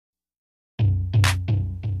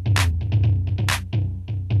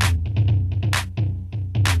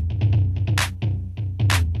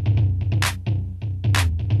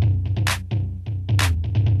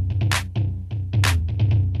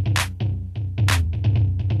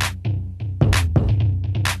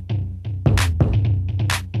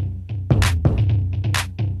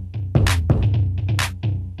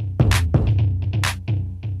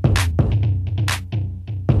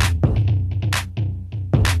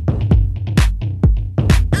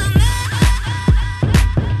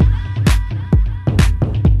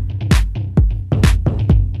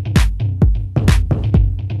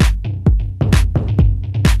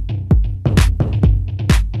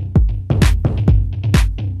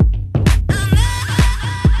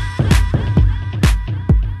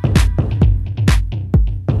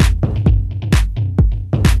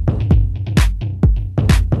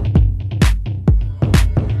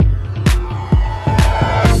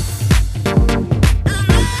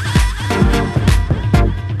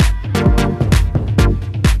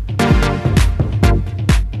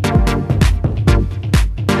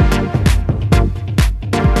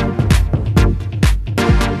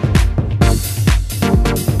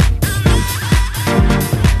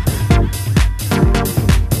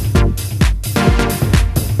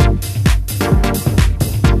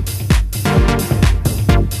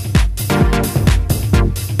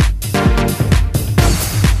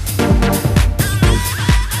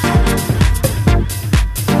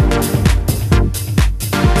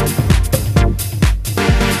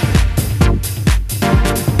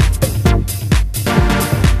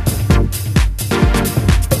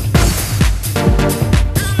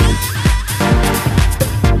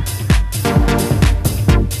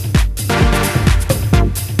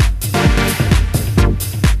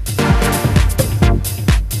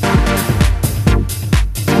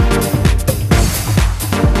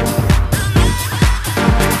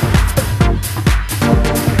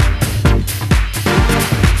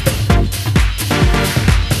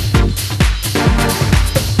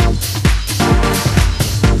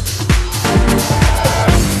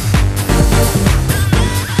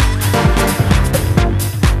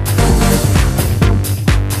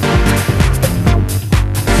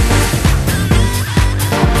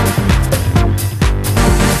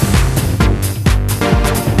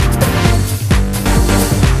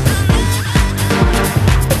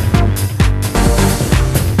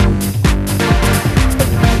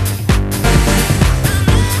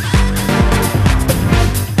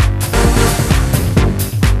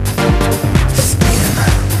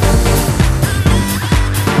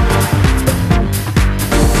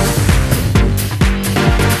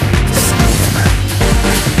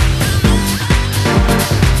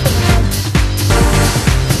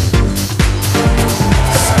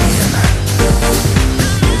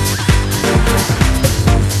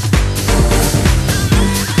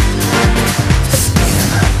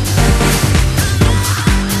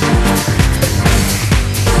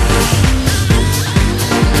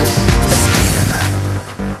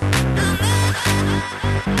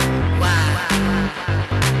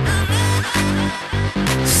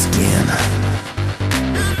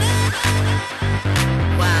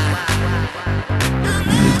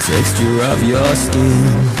texture of your skin.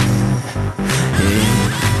 Hey,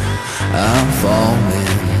 I'm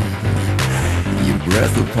falling, your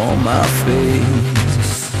breath upon my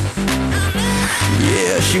face.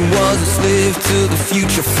 Yeah, she was a slave to the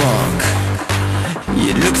future funk.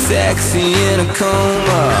 You look sexy in a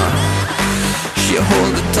coma. She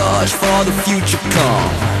holds the torch for the future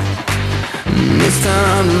come. It's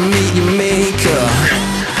time to meet your maker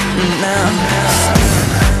now.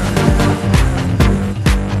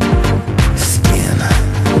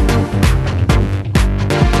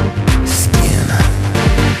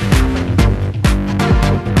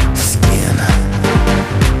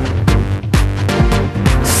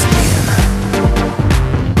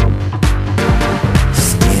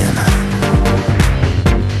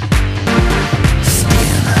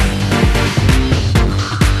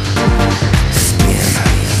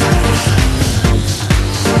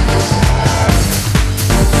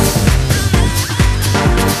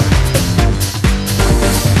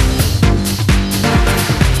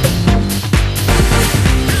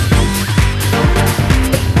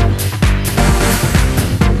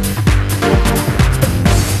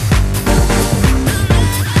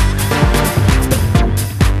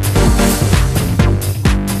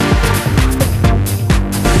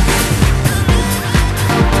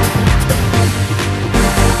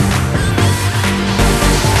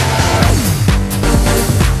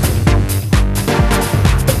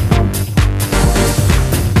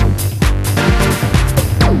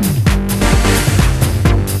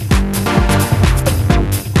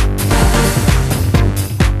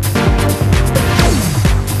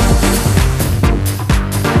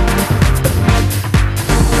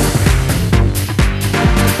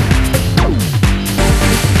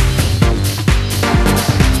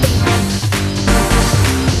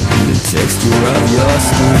 Texture of your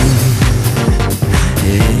skin.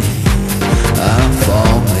 Hey, I'm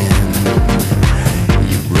falling,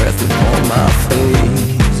 your breath upon my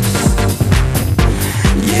face.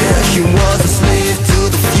 Yeah, she was a slave to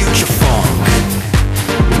the future funk.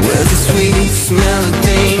 With the sweet smell of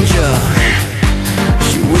danger.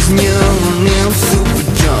 She was young and super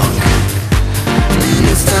drunk. And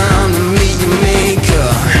it's time to meet your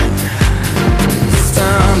maker. It's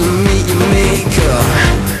time to meet your maker.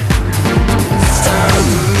 It's time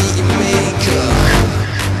to meet your maker.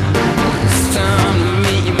 It's time to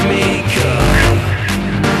meet your maker. It's time to meet your maker.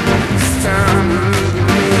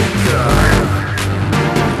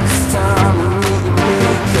 It's time to meet your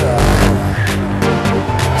maker.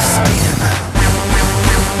 Skin.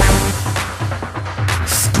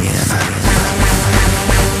 Skin.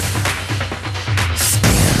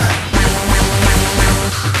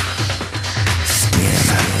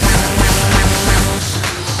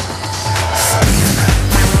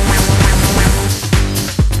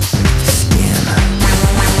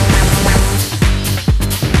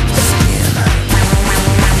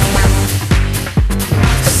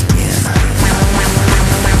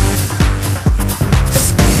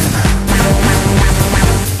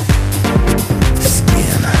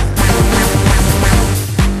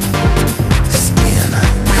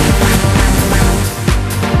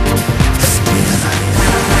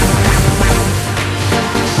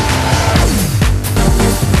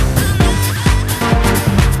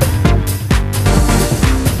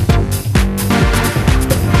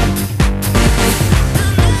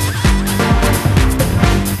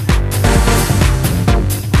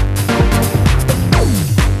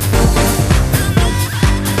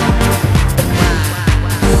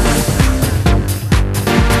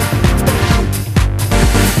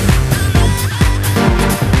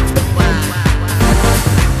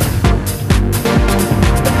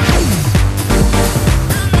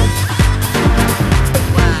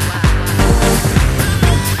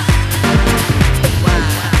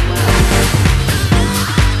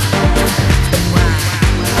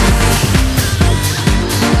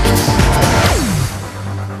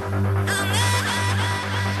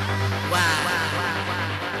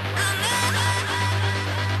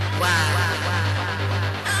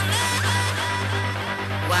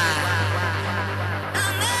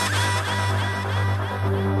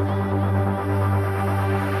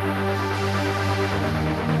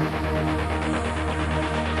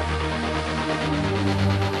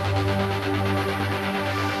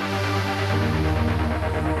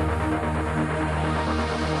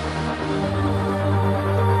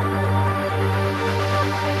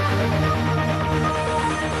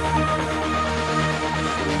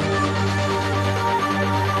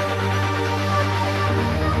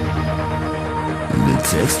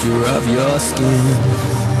 Texture of your skin.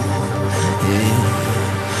 Yeah,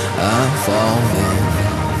 I'm falling,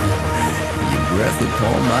 your breath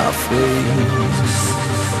upon my face.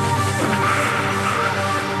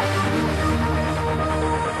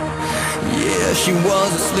 Yeah, she was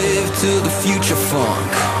a slave to the future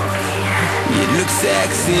funk. You look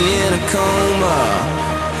sexy in a coma.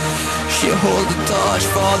 She holds the torch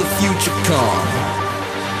for the future come.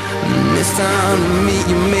 And it's time to meet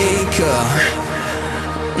your maker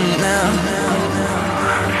now.